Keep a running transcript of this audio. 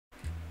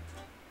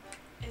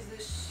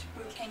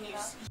Can you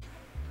see?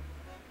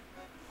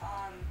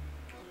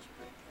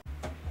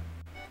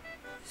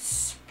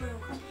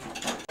 Spooky.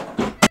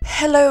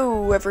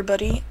 Hello,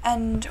 everybody,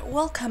 and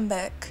welcome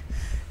back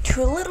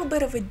to a little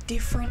bit of a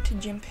different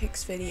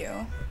Gympix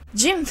video.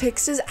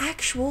 Gympix's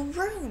actual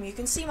room. You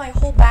can see my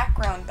whole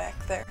background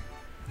back there,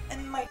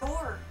 and my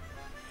door,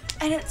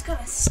 and it's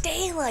gonna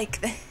stay like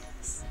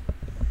this.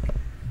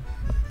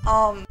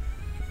 Oh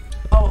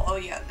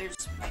yeah,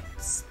 there's my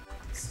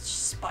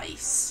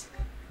spice.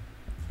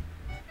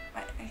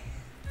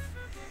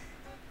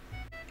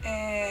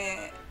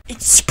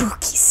 It's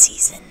spooky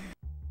season.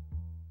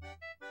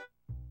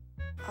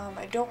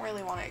 I don't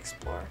really want to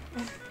explore.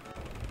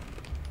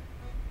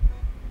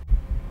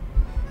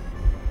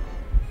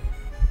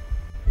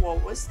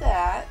 What was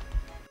that?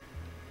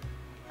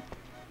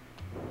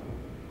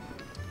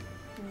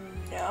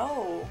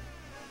 No.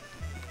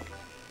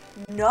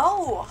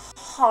 No,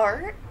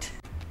 heart.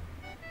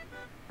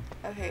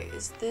 Okay,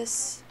 is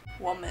this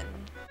woman?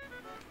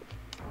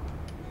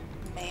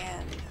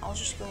 Man, I'll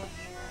just go in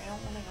here. I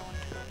don't want to go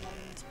into the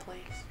woman's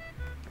place.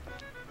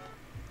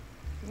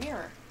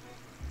 Mirror.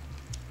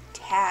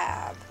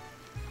 Tab.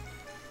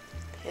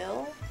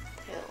 Pill?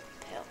 Pill.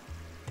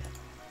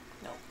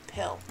 No,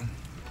 pill.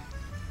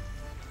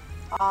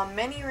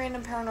 Many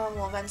random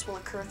paranormal events will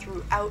occur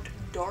throughout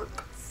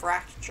Dark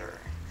Fracture.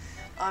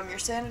 Your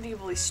sanity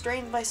will be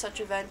strained by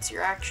such events.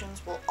 Your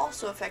actions will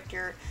also affect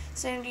your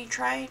sanity.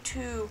 Try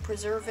to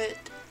preserve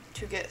it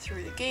to get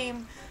through the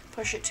game.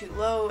 Push it too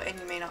low and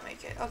you may not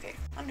make it. Okay,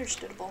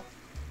 understandable.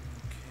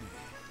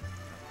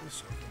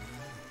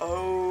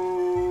 Oh.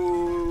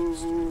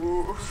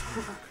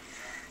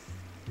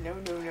 No.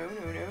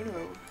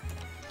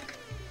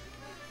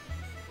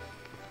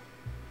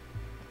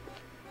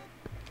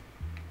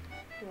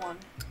 One.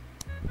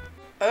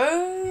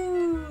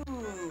 Oh.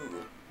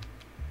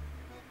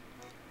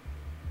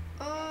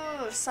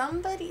 Oh,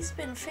 somebody's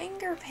been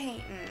finger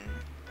painting.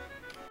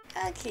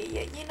 Okay,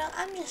 yeah, you know,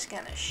 I'm just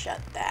gonna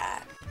shut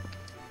that.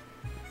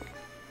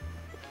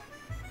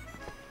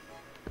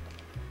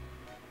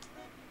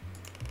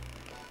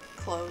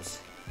 Close.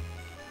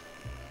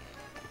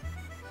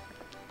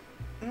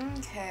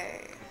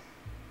 Okay.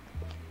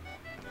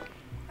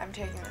 I'm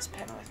taking this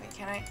pen with me.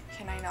 Can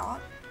I not?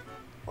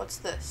 What's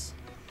this?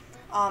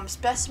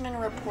 Specimen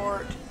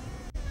report.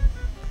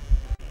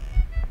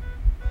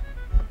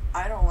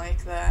 I don't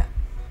like that.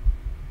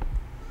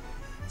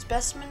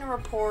 Specimen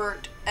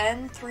report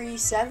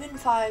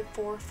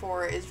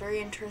N37544 is very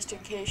interesting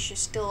case. She's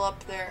still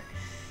up there.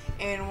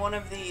 In one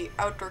of the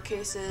outdoor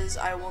cases,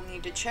 I will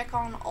need to check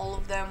on all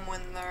of them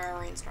when the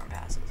rainstorm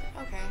passes.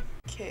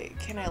 Okay,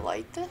 can I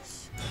light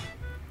this?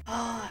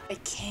 Ah, I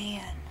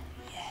can.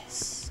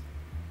 Yes.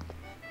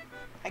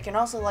 I can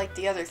also light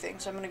the other thing,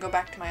 so I'm gonna go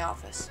back to my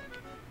office.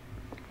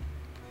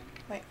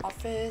 My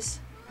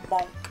office.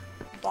 Bonk.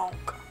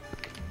 Bonk.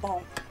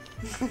 Bonk.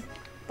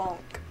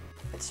 Bonk.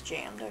 It's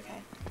jammed,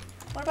 okay.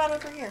 What about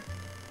over here?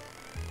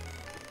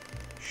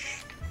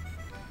 Shh.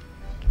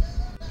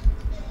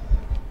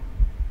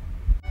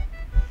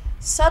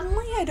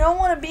 Suddenly, I don't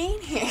want to be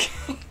in here.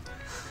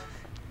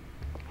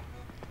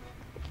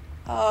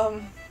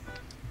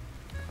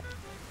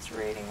 It's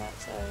raining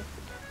outside.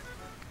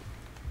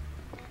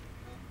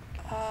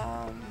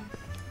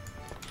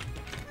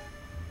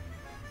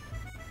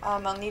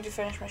 I'll need to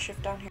finish my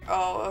shift down here.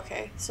 Oh,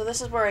 okay. So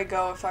this is where I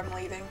go if I'm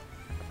leaving.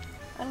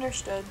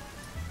 Understood.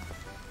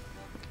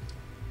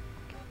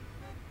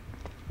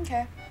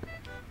 Okay.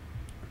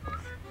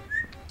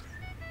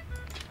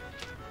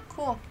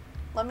 Cool.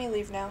 Let me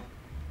leave now.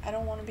 I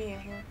don't want to be in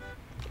here.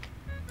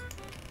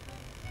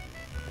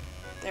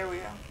 There we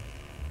go.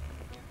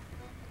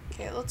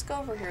 Okay, let's go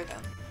over here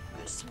then.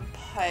 There's some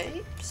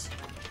pipes.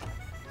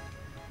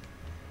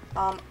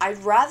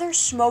 I'd rather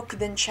smoke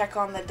than check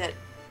on the dead.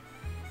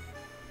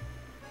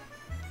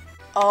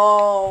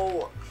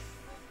 Oh.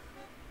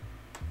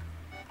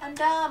 I'm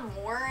dumb.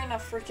 We're in a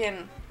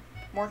freaking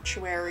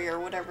mortuary or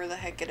whatever the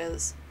heck it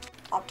is.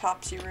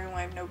 Autopsy room.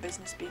 I have no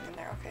business being in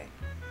there. Okay.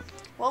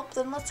 Well,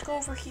 then let's go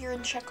over here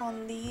and check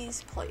on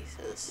these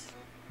places.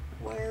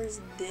 Where's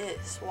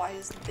this? Why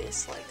is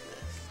this like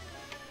this?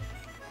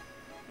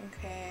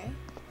 Okay.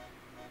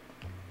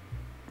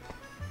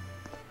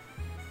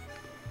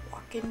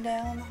 Walking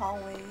down the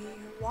hallway,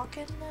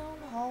 walking down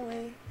the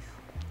hallway,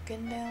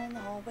 walking down the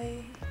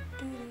hallway.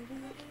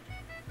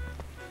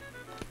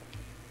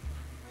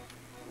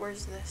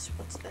 Where's this?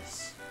 What's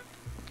this?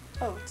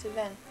 Oh, it's a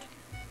vent.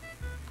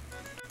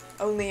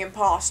 Only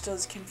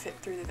imposters can fit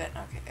through the vent.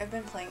 Okay, I've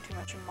been playing too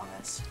much Among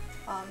Us.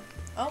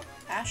 Oh,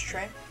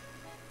 ashtray.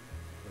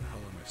 Where the hell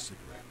are my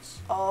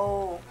cigarettes?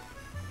 Oh.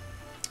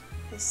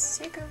 The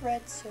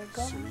cigarettes are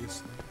gone.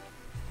 Seriously? I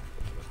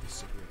left the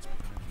cigarettes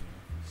behind in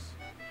the office.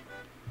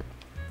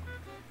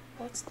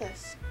 What's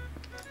this?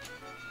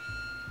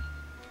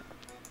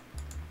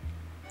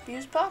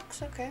 Fuse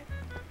box? Okay.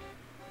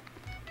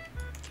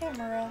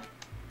 Camera.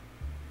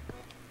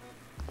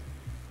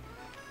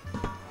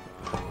 What the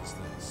hell is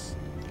this?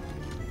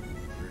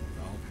 Weird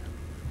valve handle.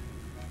 I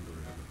don't remember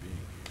it ever being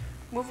here.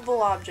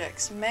 Movable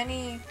objects.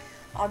 Many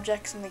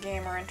Objects in the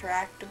game are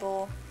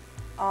interactable.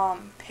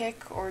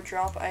 Pick or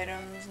drop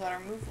items that are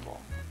movable.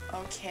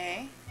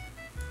 Okay.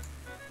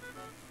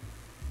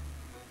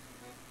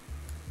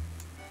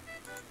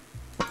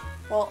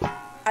 Well,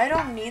 I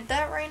don't need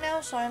that right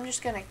now, so I'm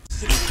just gonna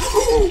keep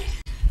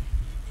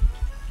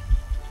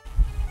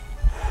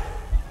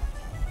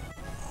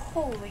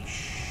Holy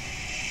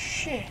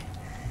shit.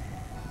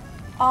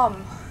 Oh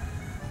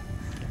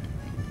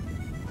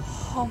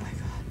my god.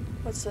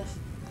 What's this?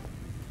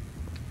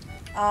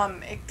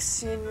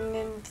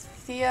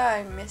 Ixinanthia,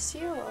 I miss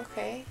you?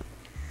 Okay.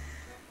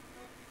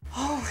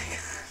 Oh my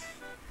god.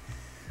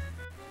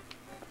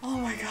 Oh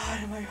my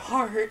god, my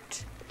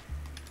heart.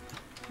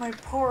 My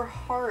poor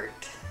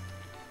heart.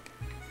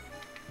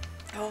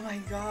 Oh my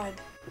god.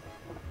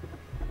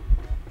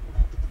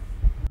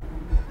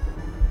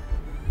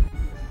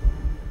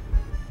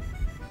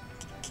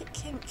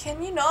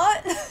 Can you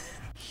not?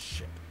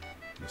 Shit.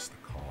 Missed the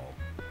call.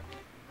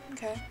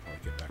 Okay. Should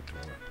probably get back to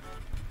work.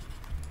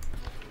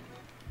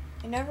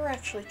 I never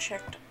actually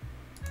checked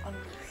under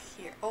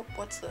here. Oh,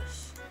 what's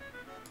this?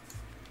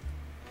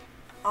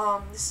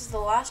 This is the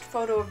last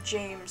photo of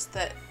James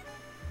that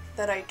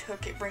I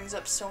took. It brings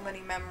up so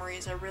many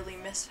memories. I really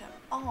miss him.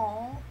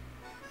 Aww.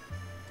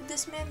 Did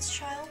this man's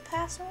child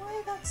pass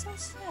away? That's so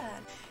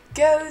sad.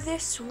 Go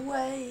this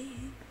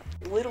way.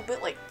 A little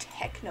bit like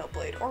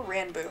Technoblade or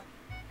Ranboo.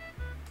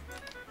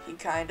 He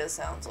kinda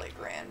sounds like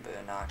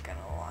Ranboo, not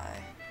gonna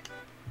lie.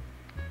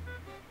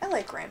 I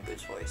like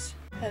Ranboo's voice.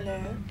 Hello.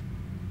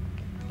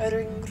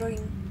 Ring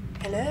ring.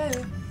 Hello.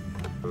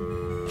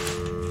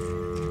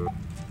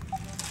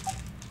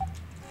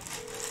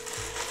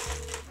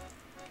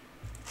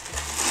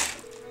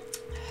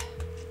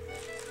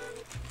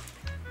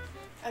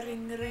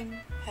 Ring ring.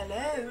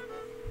 Hello.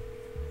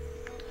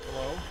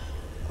 Hello?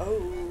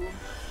 Oh.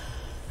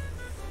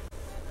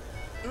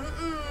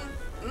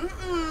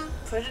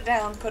 Put it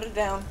down, put it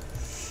down.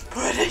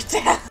 Put it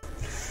down.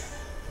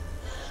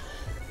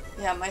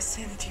 Yeah, my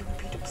sanity would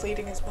be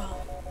depleting as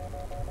well.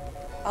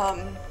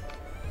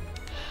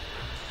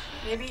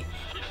 Maybe...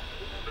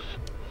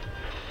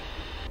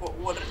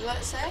 What did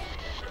that say?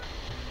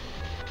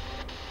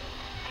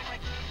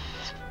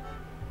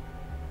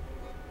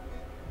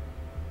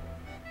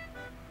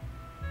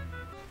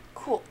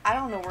 Cool, I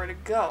don't know where to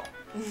go.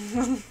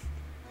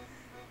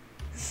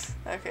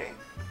 Okay.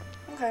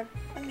 Okay,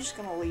 I'm just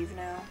gonna leave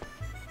now.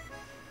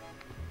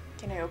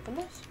 Can I open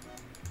this?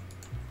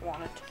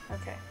 Want it.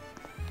 Okay.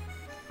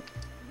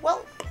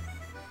 Well,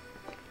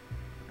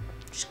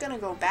 just gonna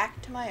go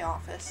back to my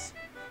office.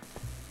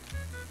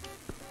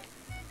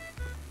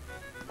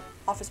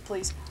 Office,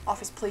 please.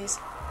 Office, please.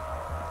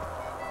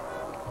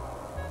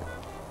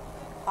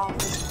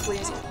 Office,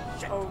 please.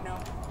 Oh, no.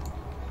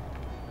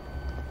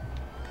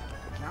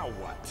 Now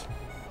what?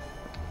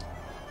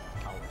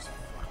 Hours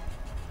fucked.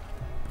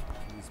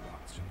 Fuse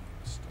box should be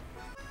restored.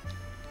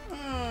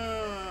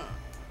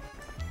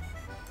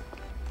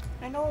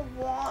 I don't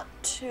want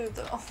to,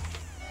 though.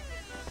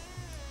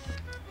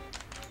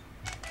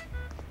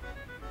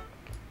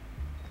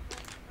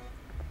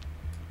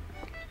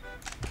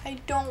 I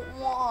don't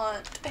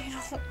want.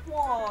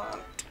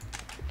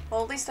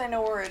 Well, at least I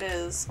know where it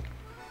is.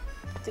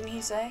 Didn't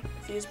he say?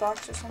 Fuse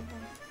box or something?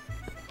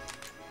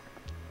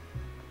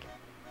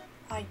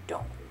 I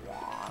don't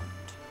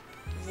want.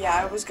 Yeah,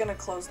 I was gonna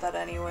close that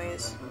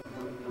anyways.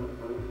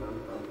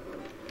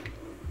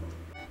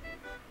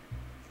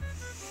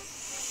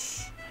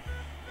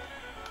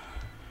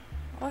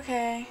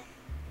 Okay.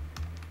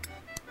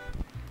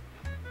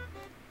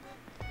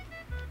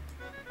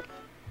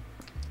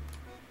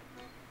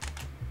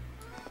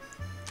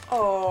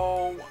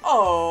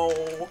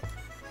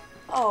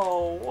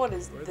 Oh, what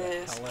is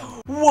this?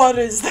 What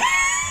is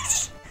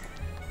that?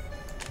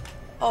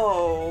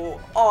 Oh,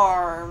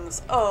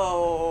 arms.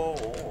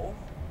 Oh.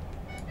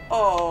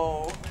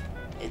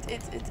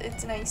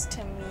 It's nice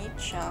to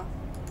meet ya.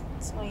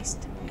 It's nice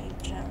to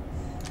meet ya.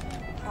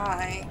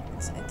 Hi.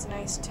 It's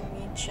nice to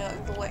meet ya.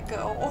 Let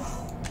go.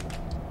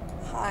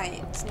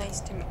 Hi. It's nice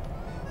to meet.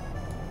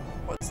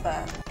 What's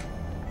that?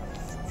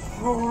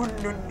 Oh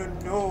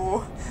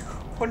no.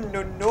 Oh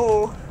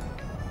no.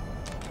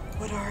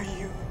 What are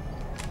you?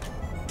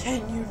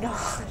 Can you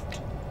not?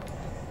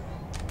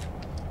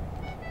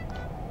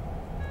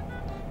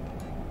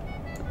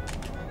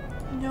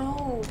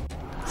 No.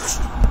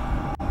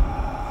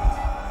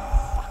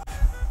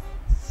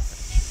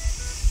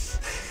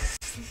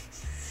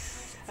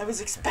 I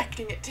was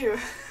expecting it to.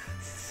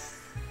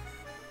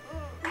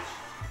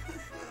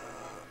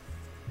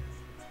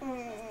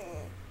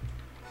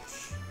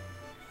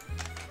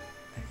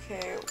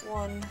 Okay,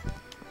 one.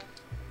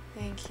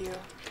 Thank you.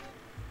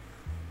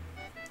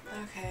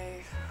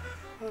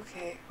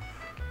 Okay.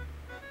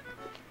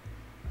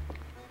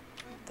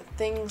 The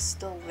thing's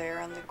still there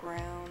on the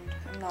ground.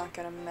 I'm not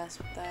gonna mess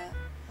with that.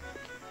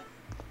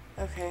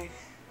 Okay.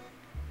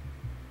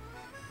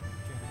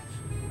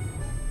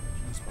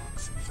 Fuse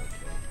box seems okay.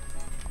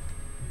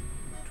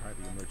 Try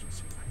the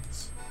emergency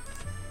lights.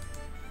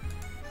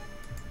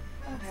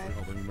 Okay.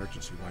 All the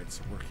emergency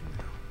lights are working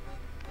now.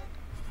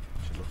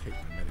 locate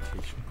my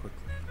medication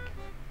quickly.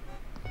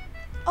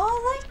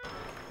 Oh, like.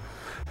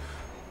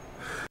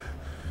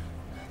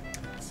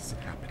 This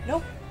isn't happening.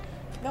 Nope.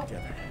 Nope.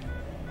 Together.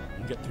 We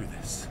can get through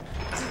this.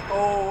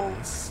 Oh,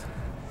 This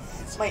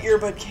is my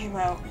earbud came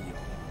out. real.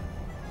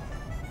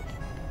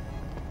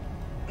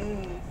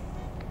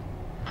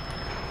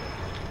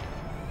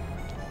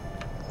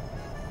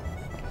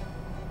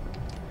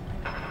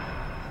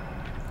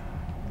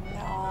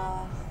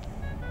 Nah.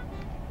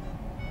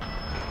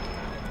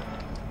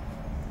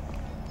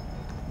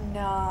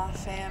 Nah,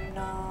 fam,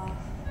 nah.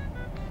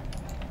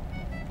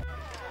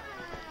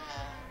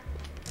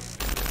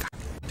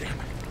 Damn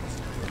it.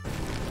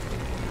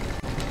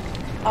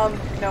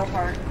 No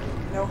heart.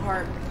 No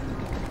heart.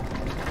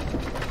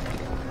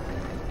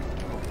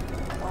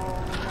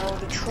 Oh no,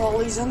 the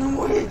trolley's in the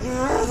way. Get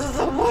out of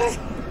the way.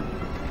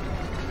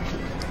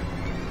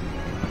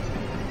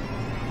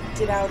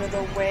 Get out of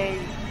the way.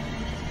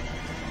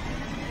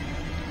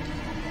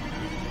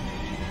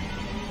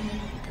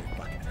 Okay,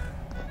 fuck it.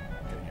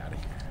 I'm getting out of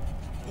here.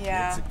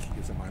 Yeah. The exit key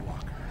is in my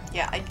locker.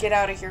 Yeah, I'd get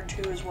out of here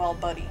too as well,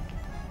 buddy.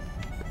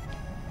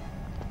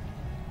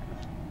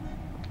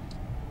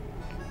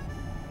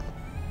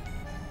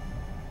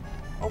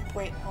 Oh,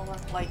 wait, hold on.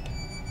 Light.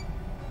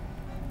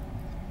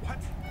 What?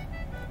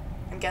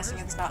 I'm guessing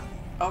it's not.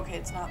 Okay,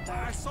 it's not I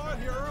there. saw it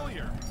here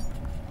earlier.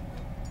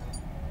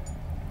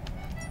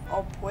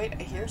 Oh, wait,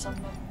 I hear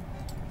something.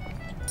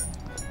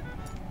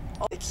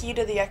 Oh, the key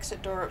to the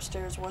exit door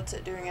upstairs, what's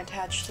it doing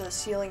attached to the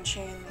ceiling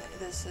chain?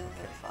 This is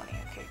very funny.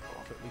 Okay,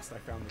 cool. But at least I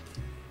found the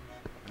key.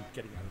 I'm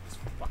getting out of this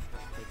fucked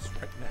up place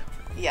right now.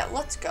 Yeah,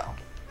 let's go.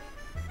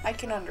 I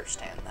can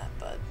understand that,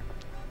 bud.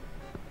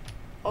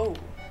 Oh.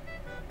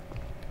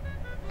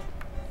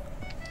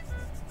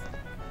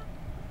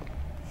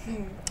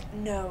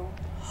 No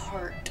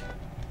heart.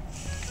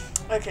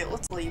 Okay,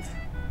 let's leave.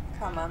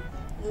 Come on.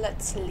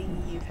 Let's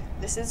leave.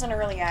 This isn't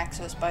early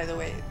access, by the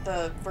way,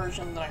 the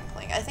version that I'm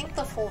playing. I think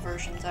the full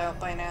version's out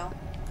by now.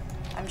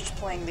 I'm just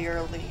playing the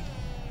early.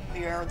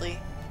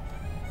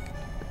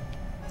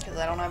 Because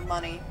I don't have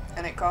money,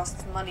 and it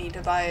costs money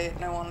to buy it,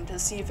 and I wanted to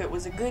see if it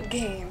was a good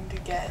game to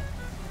get.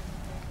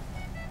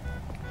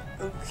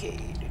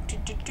 Okay,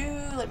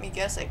 let me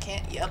guess, I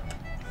can't. Yep.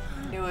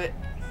 Knew it.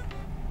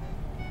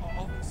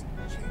 All these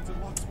chains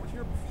and locks were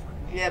here before.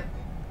 Yep.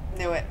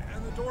 Knew it.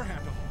 And the door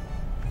handle.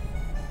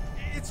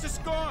 It's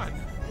just gone.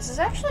 This has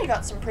actually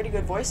got some pretty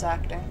good voice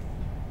acting.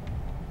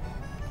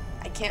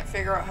 I can't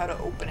figure out how to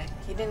open it.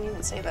 He didn't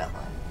even say that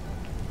line.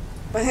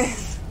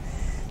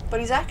 But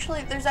there's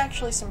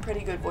actually some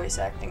pretty good voice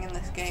acting in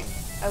this game.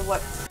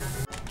 What?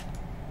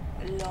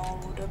 A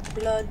load of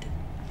blood.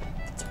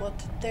 That's what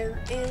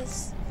there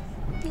is.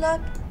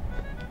 Blood.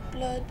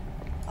 Blood.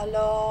 A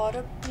lot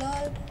of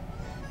blood.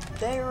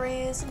 There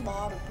is a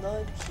lot of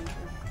blood here.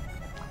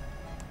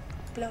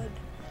 Blood.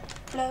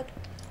 Blood.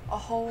 A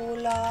whole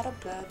lot of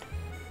blood.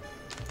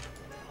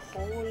 A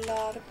whole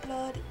lot of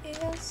blood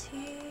is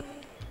here.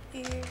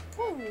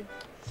 Woo.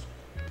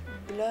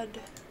 Blood.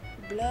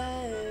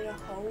 Blood. A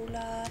whole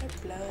lot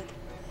of blood.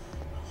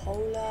 A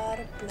whole lot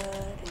of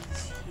blood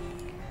is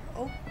here.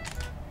 Oh.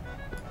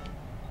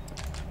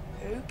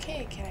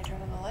 Okay, can I turn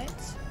on the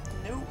lights?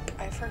 Nope,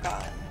 I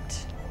forgot.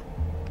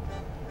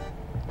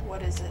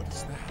 What is it?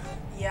 What's that?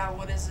 Yeah,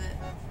 what is it?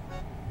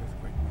 The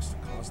earthquake must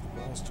have caused the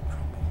walls to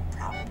crumble.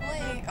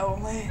 Probably. Oh,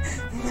 my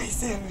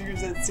sanity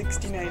was at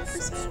 69%.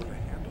 Some sort of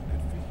handle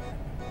could fit here.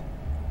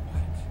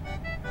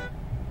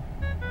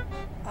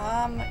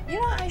 What? You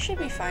know, I should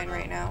be fine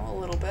right now, a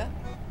little bit.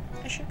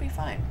 I should be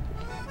fine.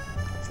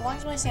 As long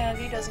as my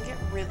sanity doesn't get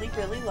really,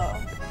 really low,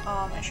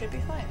 I should be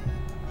fine.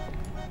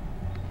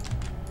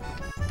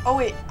 Oh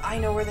wait, I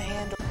know where the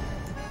handle.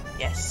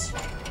 Yes.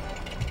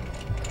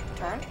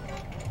 Turn.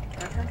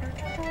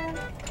 Turn.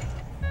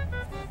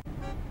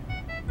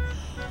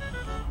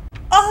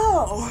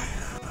 Oh!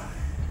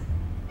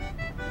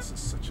 This is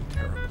such a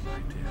terrible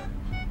idea.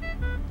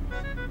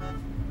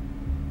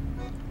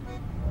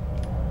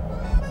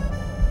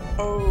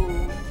 Oh.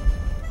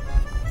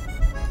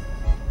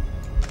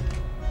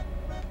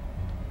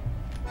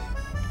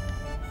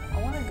 I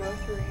want to go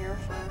through here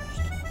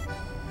first.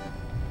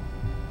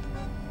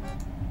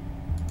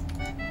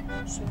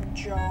 Some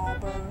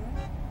jawbone.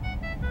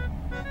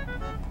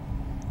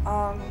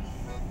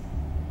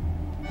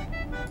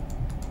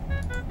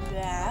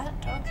 That.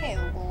 Okay,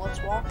 well,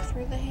 let's walk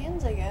through the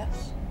hands, I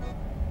guess.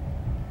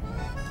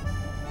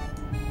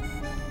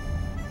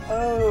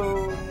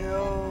 Oh, no.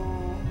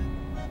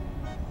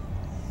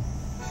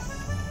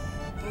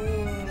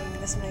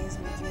 This makes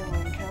me feel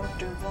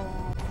uncomfortable.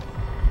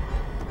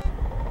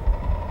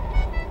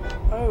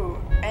 Oh,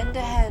 and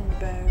a hand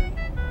bone.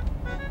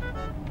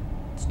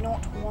 It's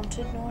not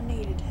wanted nor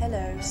needed.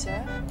 Hello,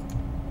 sir.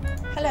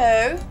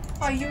 Hello?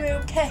 Are you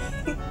okay?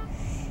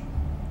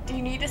 Do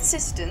you need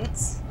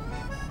assistance?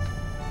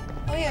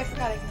 Oh yeah, I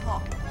forgot I can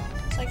hop.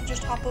 So I can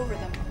just hop over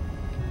them.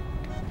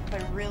 If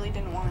I really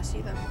didn't want to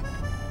see them.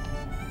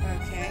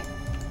 Okay.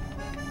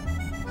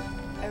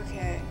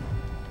 Okay.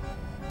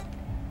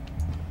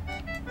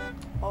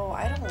 Oh,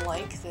 I don't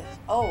like this.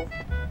 Oh,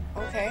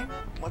 okay.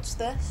 What's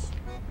this?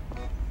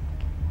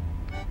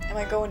 Am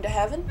I going to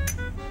heaven?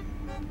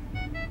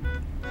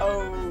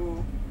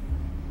 Oh.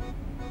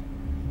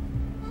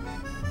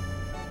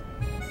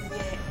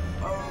 Yeah.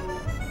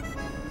 Oh.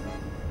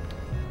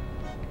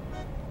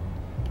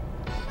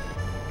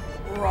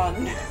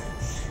 Run.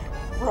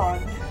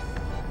 Run.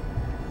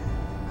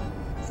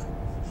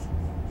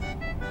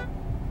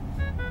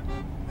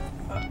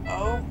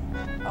 Oh.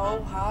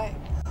 Oh, hi.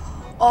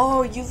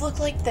 Oh, you look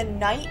like the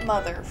Night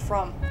Mother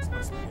from... This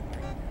must be a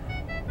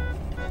nightmare.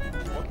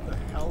 What the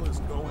hell is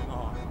going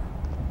on?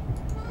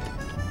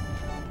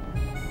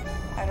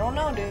 I don't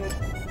know, dude.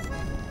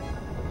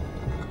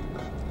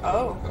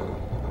 Oh.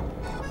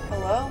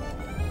 Hello?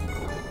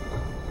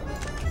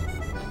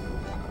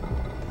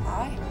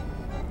 Hi.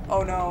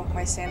 Oh no,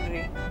 my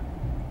sanity.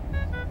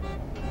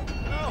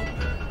 No!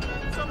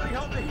 Somebody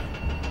help me!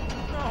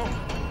 No!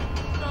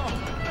 No!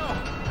 No!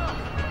 No!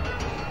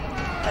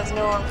 Has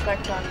no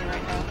effect on you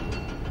right now.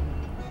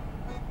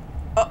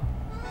 Oh.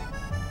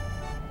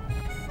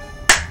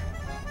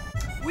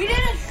 We did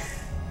it!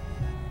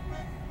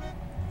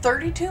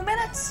 32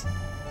 minutes.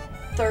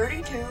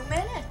 32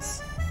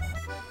 minutes.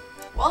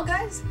 Well,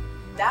 guys,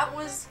 that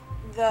was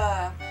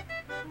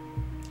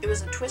it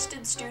was a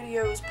Twisted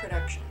Studios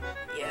production.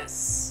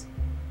 Yes.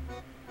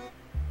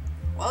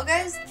 Well,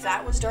 guys,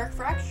 that was Dark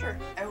Fracture.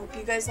 I hope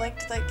you guys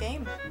liked that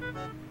game.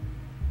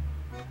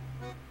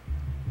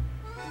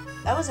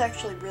 That was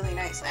actually really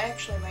nice. I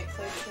actually might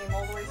play the game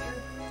all the way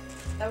through.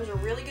 That was a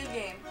really good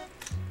game.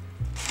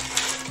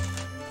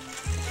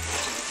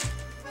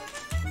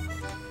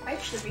 I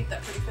actually beat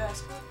that pretty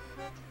fast.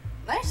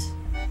 Nice.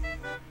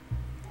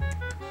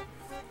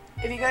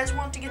 If you guys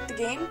want to get the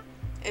game,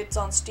 it's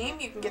on Steam.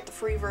 You can get the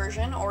free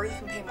version, or you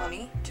can pay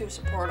money to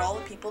support all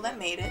the people that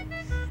made it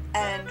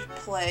and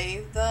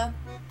play the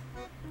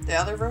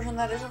other version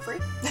that isn't free.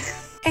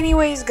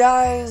 Anyways,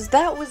 guys,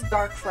 that was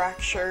Dark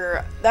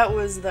Fracture. That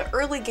was the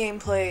early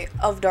gameplay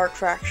of Dark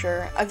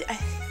Fracture.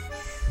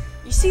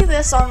 You see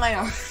this on my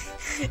arm?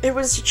 It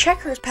was a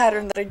checkers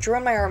pattern that I drew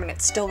on my arm, and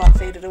it's still not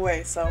faded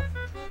away, so...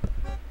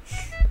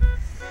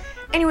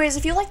 Anyways,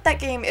 if you like that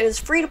game, it is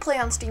free to play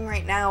on Steam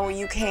right now.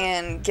 You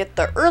can get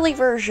the early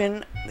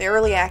version, the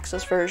early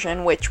access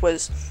version, which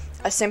was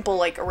a simple,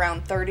 like,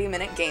 around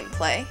 30-minute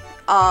gameplay.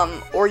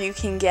 Or you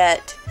can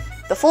get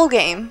the full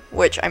game,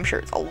 which I'm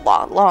sure is a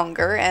lot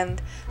longer,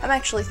 and I'm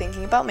actually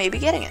thinking about maybe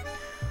getting it.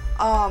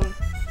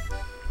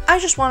 I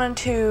just wanted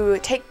to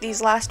take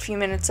these last few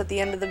minutes at the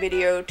end of the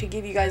video to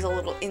give you guys a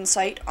little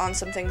insight on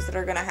some things that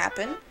are going to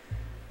happen.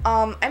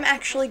 I'm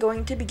actually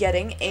going to be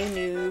getting a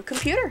new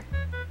computer.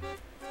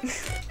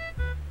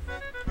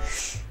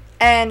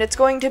 And it's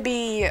going to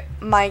be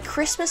my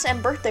Christmas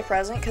and birthday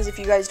present, because if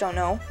you guys don't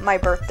know, my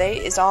birthday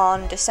is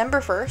on December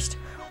 1st,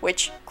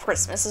 which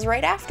Christmas is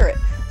right after it.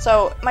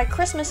 So my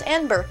Christmas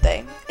and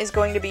birthday is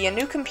going to be a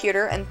new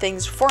computer and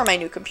things for my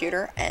new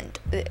computer and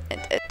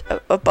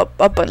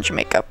a bunch of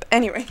makeup.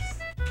 Anyway.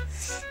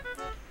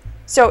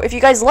 So if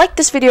you guys like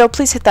this video,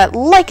 please hit that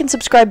like and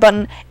subscribe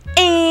button,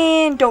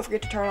 and don't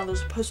forget to turn on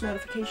those post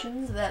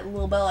notifications, that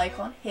little bell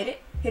icon. Hit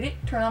it,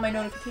 turn on my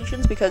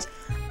notifications, because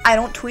I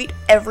don't tweet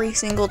every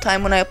single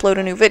time when I upload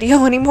a new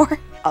video anymore.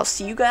 I'll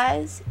see you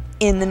guys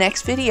in the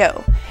next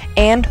video.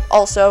 And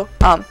also,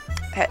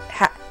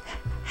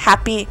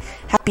 happy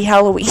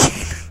Halloween,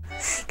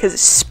 because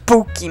it's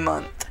spooky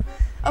month.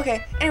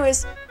 Okay,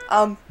 anyways,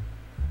 bye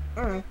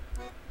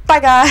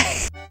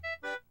guys.